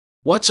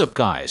What's up,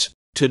 guys?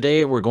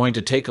 Today we're going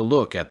to take a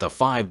look at the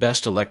 5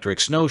 best electric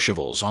snow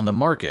shovels on the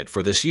market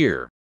for this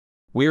year.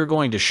 We are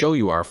going to show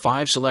you our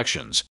 5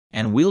 selections,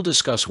 and we'll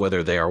discuss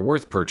whether they are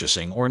worth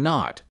purchasing or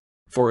not.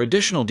 For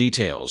additional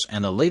details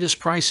and the latest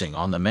pricing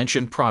on the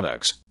mentioned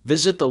products,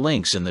 visit the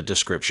links in the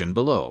description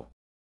below.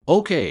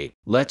 Okay,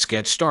 let's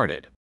get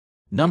started.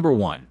 Number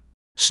 1.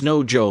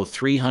 Snow Joe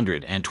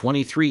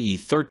 323E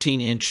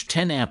 13-inch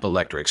 10-amp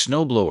electric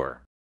snowblower.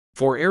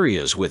 For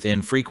areas with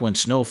infrequent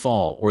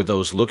snowfall or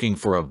those looking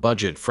for a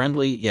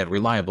budget-friendly yet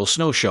reliable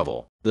snow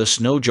shovel, the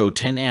Snow Joe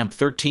 10-amp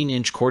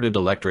 13-inch corded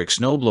electric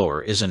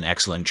snowblower is an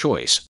excellent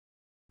choice.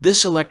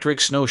 This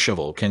electric snow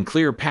shovel can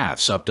clear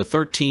paths up to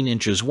 13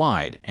 inches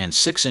wide and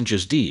 6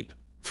 inches deep,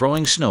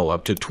 throwing snow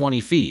up to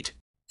 20 feet.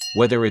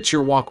 Whether it's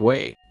your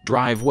walkway,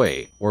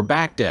 driveway, or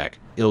back deck,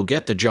 it'll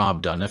get the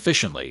job done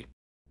efficiently.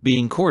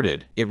 Being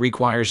corded, it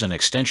requires an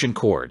extension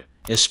cord,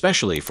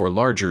 especially for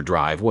larger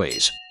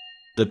driveways.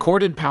 The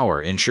corded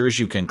power ensures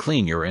you can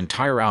clean your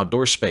entire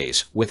outdoor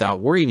space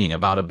without worrying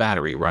about a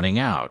battery running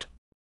out.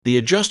 The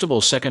adjustable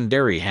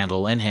secondary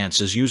handle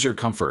enhances user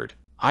comfort,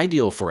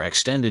 ideal for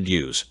extended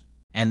use,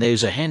 and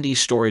there's a handy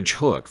storage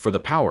hook for the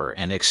power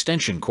and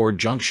extension cord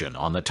junction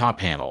on the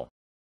top handle.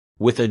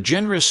 With a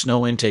generous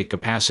snow intake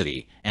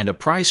capacity and a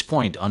price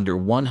point under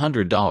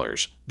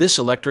 $100, this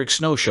electric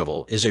snow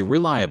shovel is a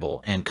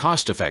reliable and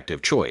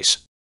cost-effective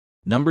choice.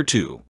 Number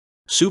 2.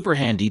 Super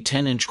Handy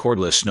 10-inch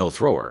cordless snow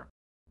thrower.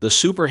 The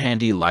Super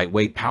Handy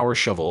lightweight power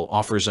shovel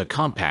offers a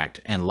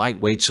compact and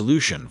lightweight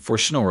solution for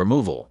snow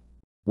removal.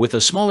 With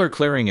a smaller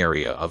clearing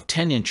area of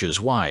 10 inches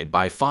wide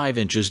by 5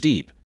 inches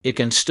deep, it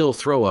can still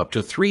throw up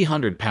to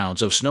 300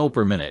 pounds of snow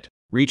per minute,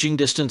 reaching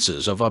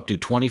distances of up to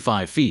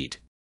 25 feet.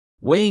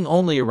 Weighing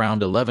only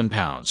around 11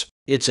 pounds,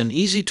 it's an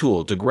easy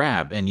tool to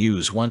grab and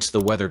use once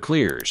the weather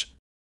clears.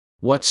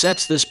 What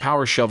sets this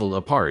power shovel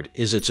apart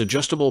is its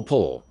adjustable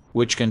pole,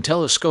 which can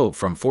telescope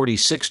from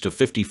 46 to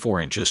 54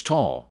 inches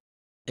tall.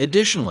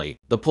 Additionally,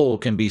 the pole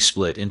can be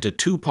split into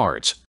 2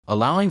 parts,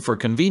 allowing for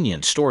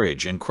convenient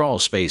storage in crawl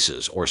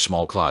spaces or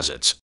small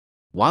closets.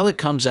 While it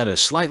comes at a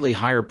slightly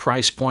higher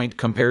price point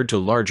compared to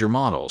larger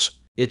models,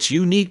 its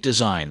unique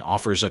design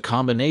offers a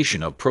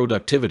combination of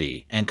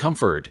productivity and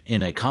comfort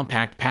in a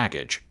compact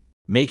package,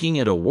 making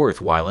it a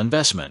worthwhile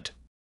investment.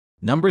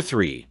 Number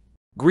 3.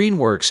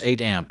 Greenworks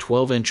 8-amp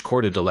 12-inch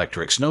corded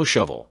electric snow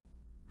shovel.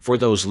 For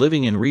those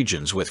living in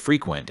regions with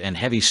frequent and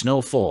heavy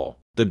snowfall,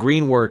 the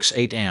Greenworks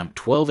 8-amp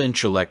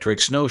 12-inch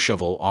electric snow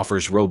shovel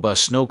offers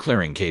robust snow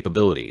clearing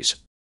capabilities.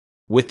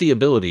 With the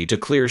ability to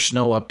clear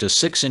snow up to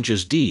 6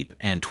 inches deep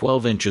and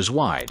 12 inches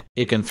wide,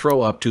 it can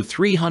throw up to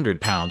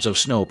 300 pounds of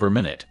snow per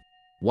minute.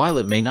 While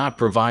it may not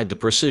provide the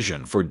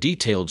precision for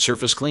detailed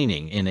surface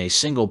cleaning in a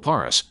single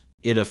pass,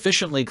 it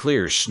efficiently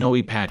clears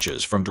snowy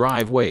patches from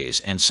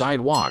driveways and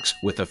sidewalks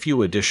with a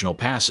few additional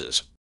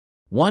passes.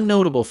 One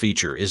notable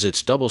feature is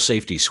its double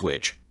safety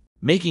switch,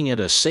 making it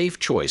a safe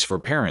choice for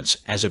parents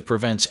as it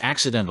prevents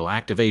accidental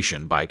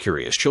activation by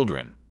curious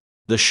children.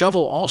 The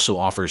shovel also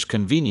offers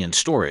convenient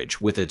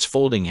storage with its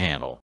folding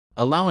handle,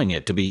 allowing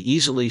it to be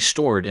easily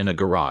stored in a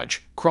garage,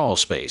 crawl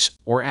space,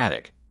 or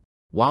attic.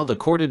 While the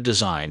corded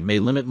design may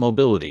limit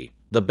mobility,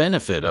 the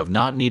benefit of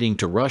not needing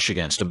to rush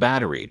against a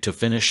battery to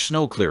finish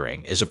snow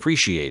clearing is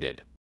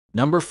appreciated.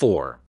 Number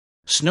 4.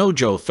 Snow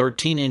Joe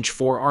 13-inch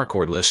 4R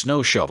cordless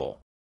snow shovel.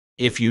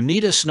 If you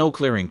need a snow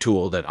clearing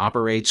tool that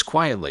operates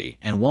quietly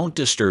and won't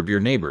disturb your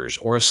neighbors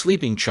or a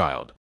sleeping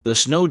child, the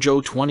Snow Joe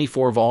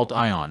 24-volt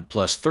Ion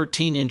Plus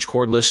 13-inch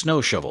cordless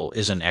snow shovel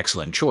is an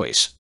excellent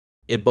choice.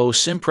 It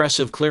boasts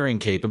impressive clearing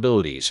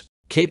capabilities,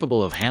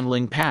 capable of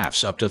handling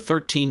paths up to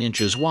 13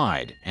 inches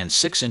wide and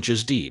 6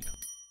 inches deep.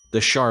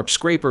 The sharp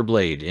scraper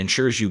blade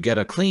ensures you get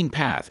a clean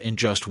path in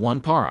just one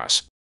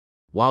pass.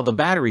 While the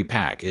battery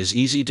pack is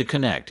easy to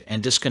connect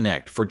and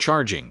disconnect for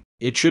charging,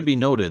 it should be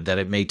noted that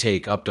it may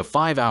take up to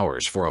 5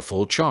 hours for a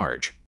full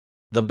charge.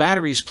 The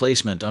battery's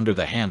placement under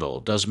the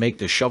handle does make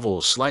the shovel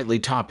slightly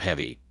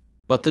top-heavy,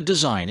 but the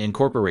design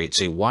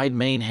incorporates a wide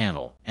main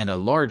handle and a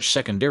large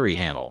secondary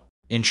handle,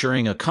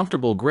 ensuring a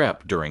comfortable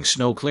grip during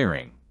snow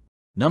clearing.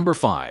 Number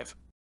 5.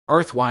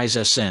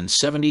 Earthwise SN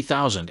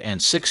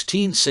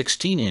 70016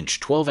 16-inch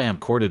 12-amp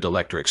corded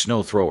electric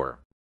snow thrower.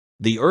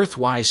 The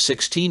Earthwise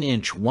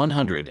 16-inch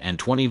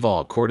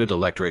 120-volt corded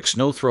electric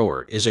snow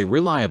thrower is a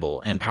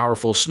reliable and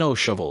powerful snow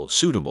shovel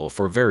suitable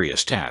for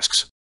various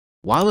tasks.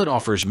 While it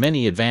offers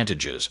many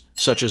advantages,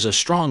 such as a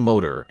strong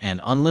motor and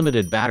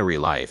unlimited battery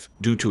life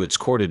due to its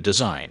corded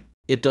design,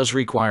 it does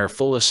require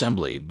full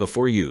assembly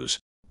before use,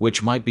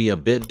 which might be a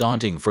bit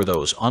daunting for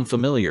those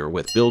unfamiliar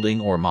with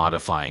building or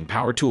modifying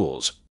power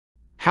tools.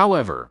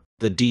 However,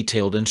 the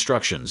detailed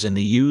instructions in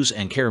the Use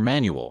and Care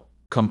Manual,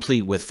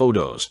 complete with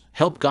photos,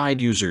 help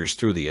guide users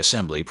through the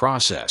assembly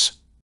process.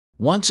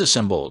 Once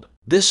assembled,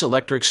 this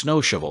electric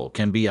snow shovel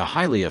can be a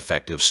highly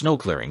effective snow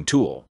clearing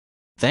tool.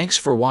 Thanks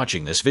for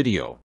watching this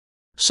video.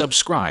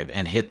 Subscribe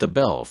and hit the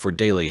bell for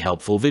daily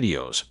helpful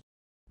videos.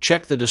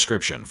 Check the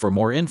description for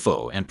more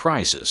info and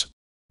prices.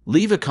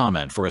 Leave a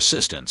comment for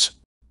assistance.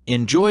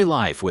 Enjoy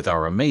life with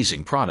our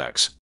amazing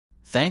products.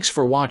 Thanks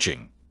for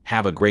watching.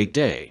 Have a great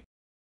day.